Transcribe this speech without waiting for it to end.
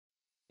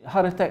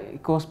Heart attack is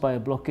caused by a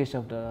blockage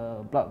of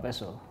the blood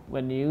vessel.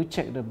 When you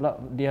check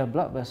their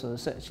blood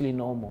vessels, it's actually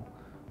normal.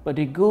 But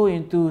they go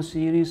into a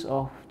series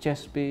of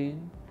chest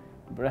pain,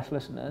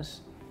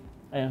 breathlessness,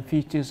 and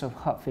features of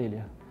heart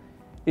failure.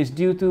 It's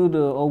due to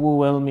the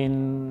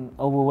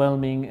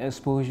overwhelming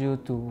exposure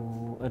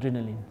to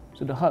adrenaline.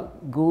 So the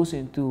heart goes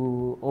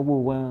into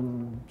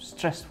overwhelmed,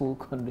 stressful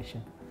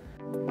condition.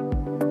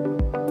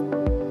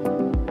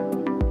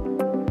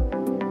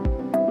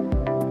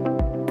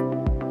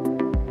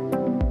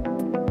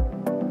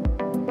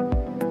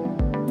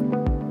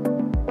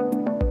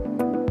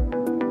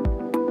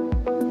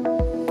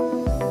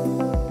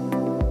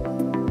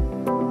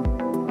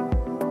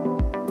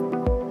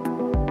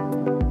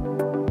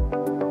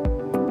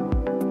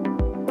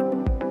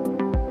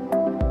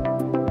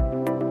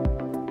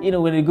 You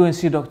know, when you go and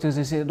see doctors,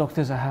 they say,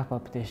 doctors, I have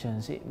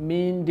palpitations. It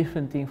means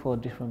different things for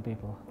different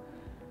people.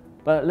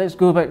 But let's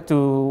go back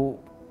to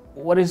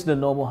what is the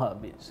normal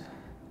heartbeats.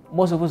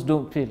 Most of us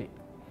don't feel it.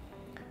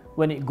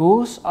 When it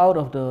goes out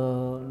of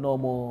the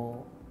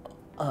normal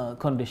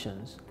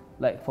conditions,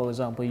 like for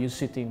example, you're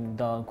sitting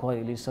down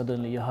quietly,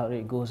 suddenly your heart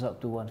rate goes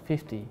up to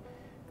 150,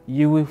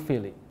 you will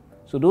feel it.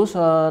 So those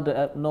are the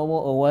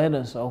abnormal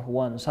awareness of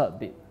one's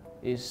heartbeat.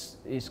 Is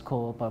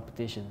called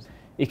palpitations.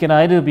 It can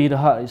either be the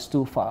heart is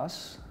too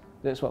fast,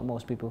 that's what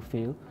most people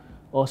feel,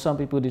 or some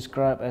people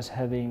describe as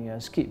having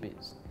skip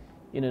beats.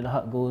 You know, the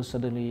heart goes,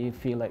 suddenly you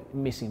feel like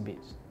missing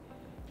beats.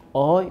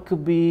 Or it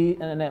could be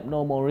an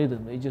abnormal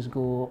rhythm, it just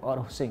go out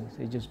of sync,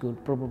 it just go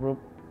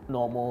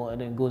normal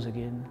and then goes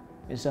again,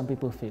 and some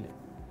people feel it.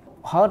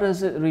 How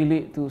does it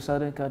relate to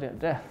sudden cardiac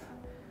death?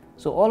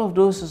 So all of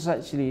those is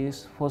actually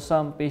for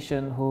some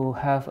patients who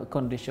have a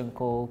condition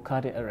called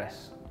cardiac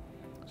arrest.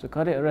 So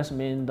cardiac arrest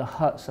means the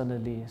heart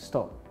suddenly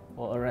stopped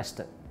or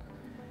arrested.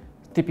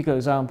 Typical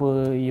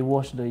example, you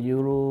watch the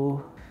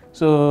Euro.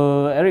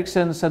 So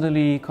Eriksson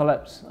suddenly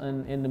collapsed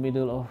in the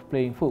middle of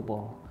playing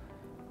football.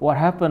 What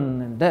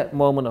happened in that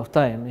moment of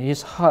time,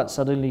 his heart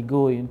suddenly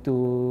go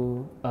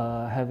into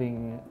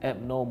having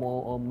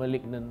abnormal or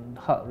malignant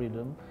heart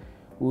rhythm,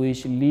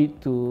 which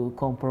lead to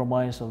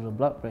compromise of the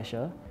blood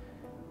pressure,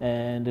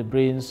 and the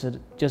brain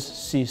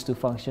just cease to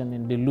function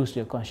and they lose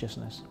their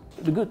consciousness.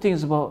 The good thing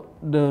is about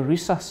the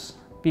resus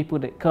people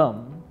that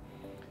come,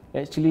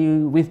 actually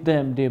with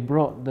them they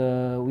brought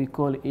we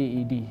call it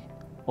AED,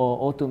 or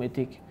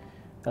automatic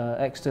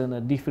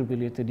external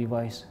defibrillator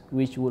device,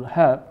 which will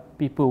help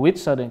people with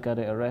sudden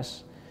cardiac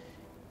arrest.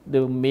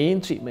 The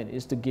main treatment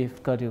is to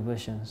give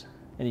cardioversions,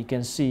 and you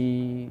can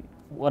see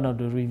one of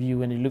the review,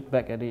 when you look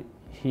back at it,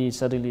 he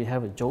suddenly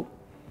have a joke.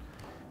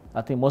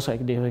 I think most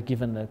likely they were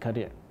given a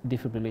cardiac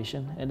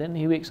defibrillation, and then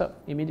he wakes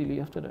up immediately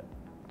after that.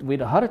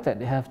 With a heart attack,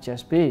 they have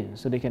chest pain,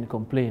 so they can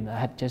complain, I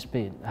had chest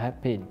pain, I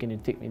had pain, can you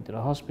take me to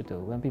the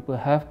hospital? When people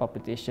have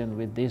palpitation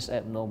with this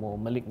abnormal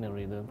malignant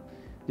rhythm,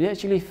 they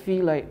actually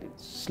feel like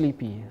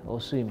sleepy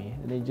or swimmy,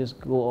 and they just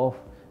go off,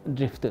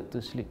 drifted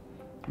to sleep.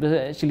 But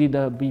actually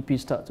the BP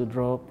start to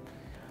drop,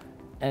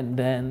 and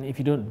then if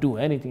you don't do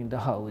anything, the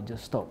heart will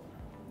just stop.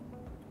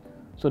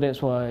 So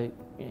that's why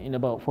in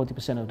about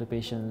 40% of the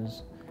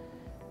patients,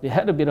 they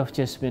had a bit of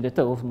chest pain, they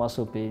thought of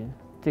muscle pain,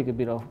 take a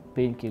bit of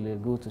painkiller,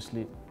 go to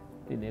sleep,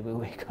 they never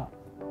wake up.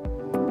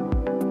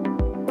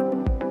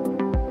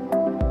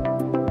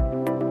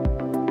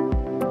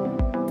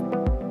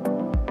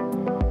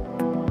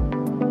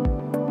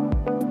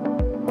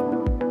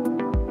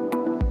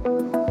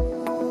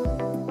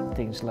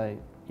 Things like,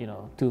 you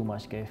know, too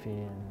much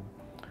caffeine,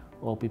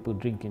 or people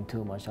drinking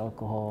too much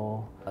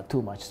alcohol,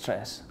 too much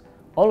stress.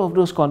 All of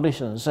those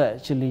conditions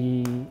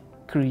actually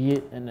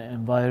create an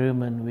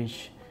environment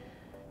which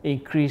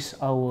increase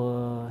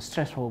our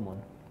stress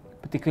hormone,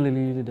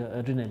 particularly the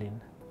adrenaline.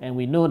 And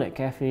we know that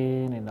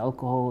caffeine and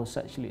alcohol is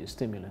actually a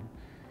stimulant,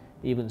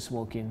 even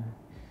smoking.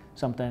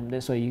 Sometimes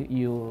that's why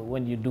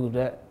when you do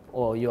that,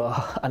 or you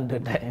are under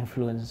that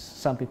influence,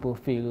 some people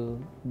feel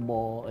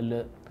more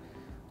alert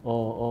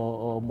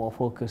or more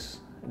focused.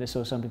 That's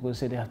why some people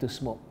say they have to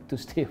smoke to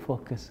stay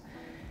focused.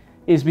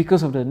 It's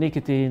because of the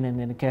nicotine and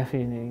then the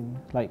caffeine,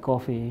 like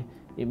coffee,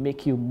 it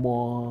makes you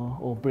more,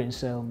 or brain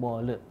cell more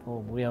alert, or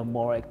we are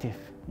more active,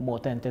 more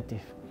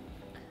tentative.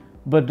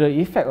 But the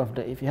effect of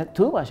that, if you had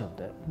too much of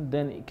that,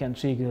 then it can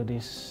trigger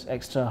these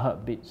extra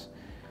heartbeats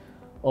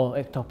or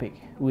ectopic,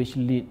 which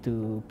lead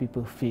to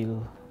people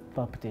feel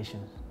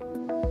palpitations.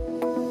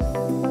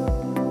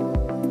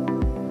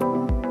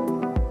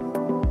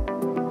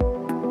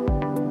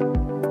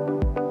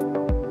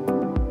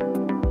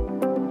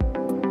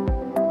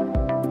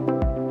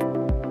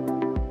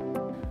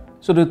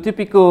 So the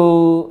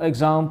typical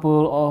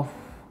example of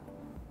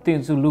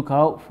things to look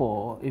out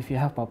for if you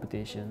have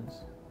palpitations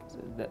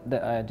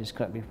that I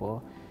described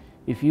before.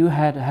 If you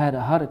had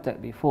a heart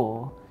attack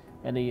before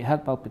and then you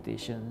had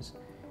palpitations,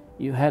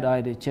 you had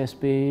either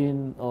chest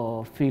pain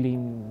or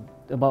feeling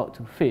about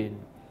to faint,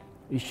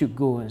 you should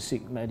go and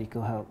seek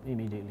medical help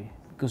immediately,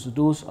 because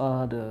those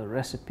are the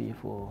recipe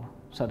for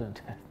sudden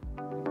death.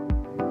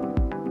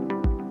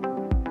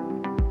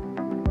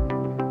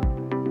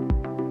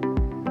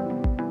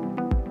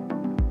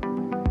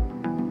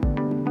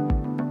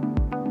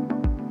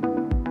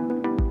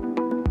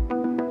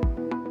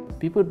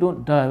 people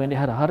don't die when they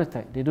had a heart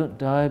attack. They don't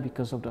die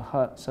because of the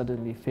heart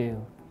suddenly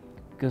fail.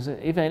 Because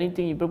if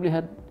anything, you probably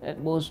had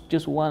at most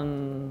just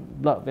one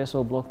blood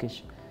vessel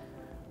blockage.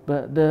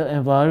 But the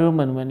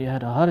environment when you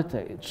had a heart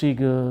attack, it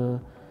trigger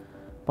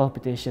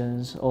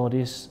palpitations or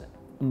this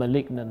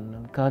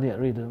malignant cardiac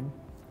rhythm,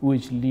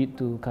 which lead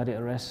to cardiac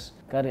arrest.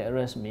 Cardiac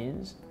arrest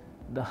means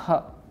the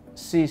heart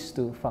ceases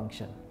to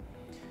function.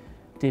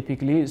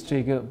 Typically, it's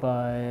triggered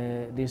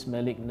by this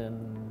malignant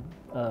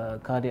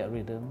cardiac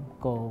rhythm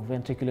called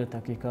ventricular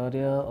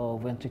tachycardia or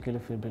ventricular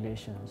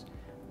fibrillations.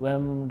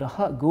 When the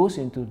heart goes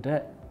into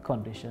that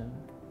condition,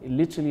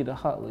 literally the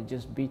heart will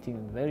just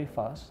beating very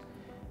fast,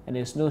 and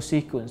there's no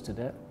sequence to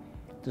that.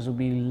 There will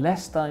be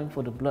less time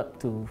for the blood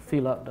to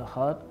fill up the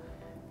heart,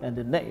 and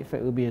the net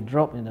effect will be a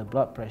drop in the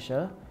blood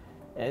pressure.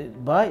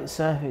 And by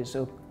itself,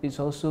 it's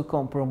also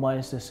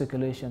compromised the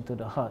circulation to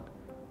the heart,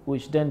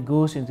 which then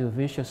goes into a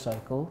vicious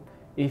cycle.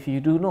 If you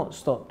do not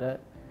stop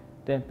that,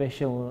 then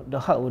the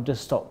heart will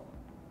just stop,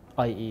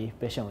 i.e.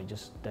 patient will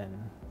just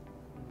then,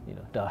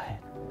 die.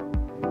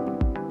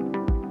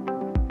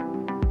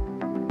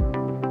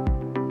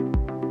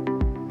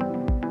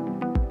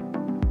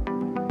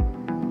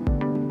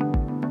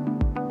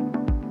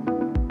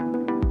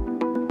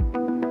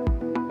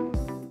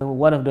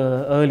 One of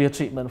the earlier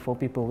treatment for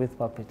people with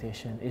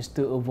palpitation is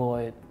to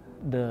avoid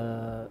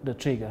the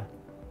trigger,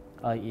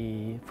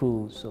 i.e.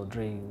 foods or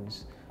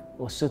drinks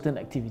or certain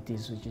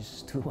activities which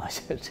is too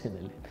much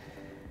adrenaline.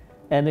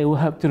 And it will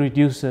help to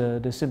reduce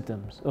the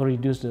symptoms or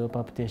reduce the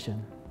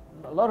palpitation.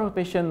 A lot of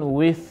patients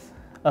with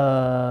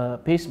a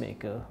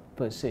pacemaker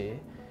per se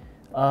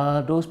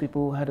are those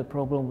people who had a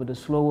problem with the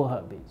slower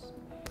heartbeats.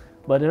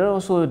 But there are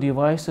also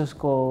devices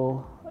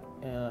called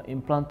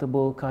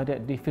implantable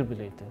cardiac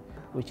defibrillator,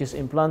 which is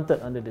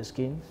implanted under the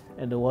skin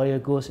and the wire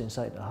goes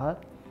inside the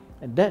heart.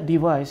 And that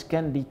device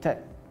can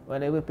detect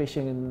whenever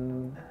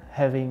patient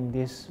having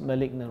this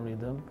malignant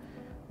rhythm.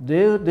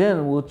 They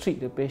then will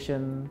treat the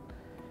patient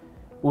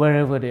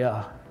wherever they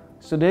are.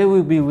 So they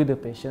will be with the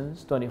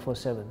patients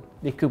 24/7.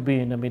 They could be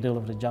in the middle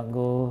of the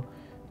jungle,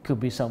 could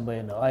be somewhere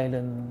in the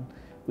island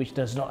which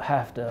does not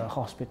have the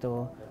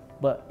hospital.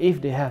 But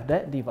if they have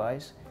that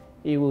device,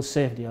 it will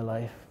save their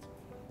life.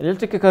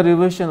 Electrical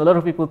cardioversion, a lot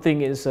of people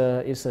think it's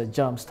a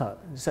jump start.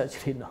 It's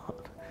actually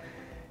not.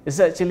 It's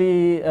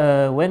actually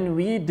when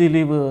we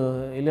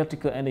deliver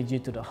electrical energy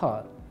to the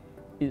heart,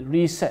 it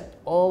resets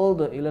all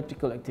the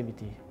electrical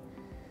activity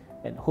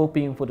and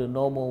hoping for the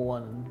normal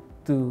one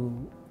to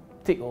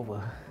take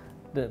over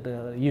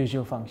the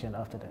usual function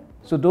after that.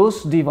 So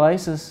those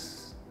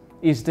devices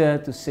is there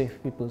to save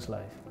people's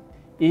life.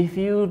 If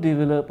you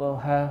develop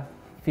or have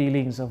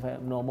feelings of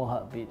abnormal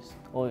heartbeats,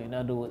 or in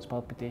other words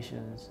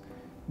palpitations,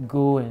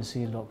 go and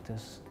see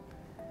doctors.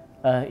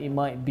 It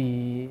might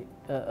be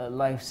a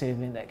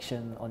life-saving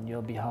action on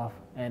your behalf,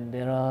 and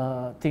there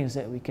are things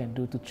that we can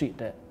do to treat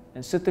that,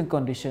 and certain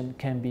conditions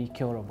can be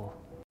curable.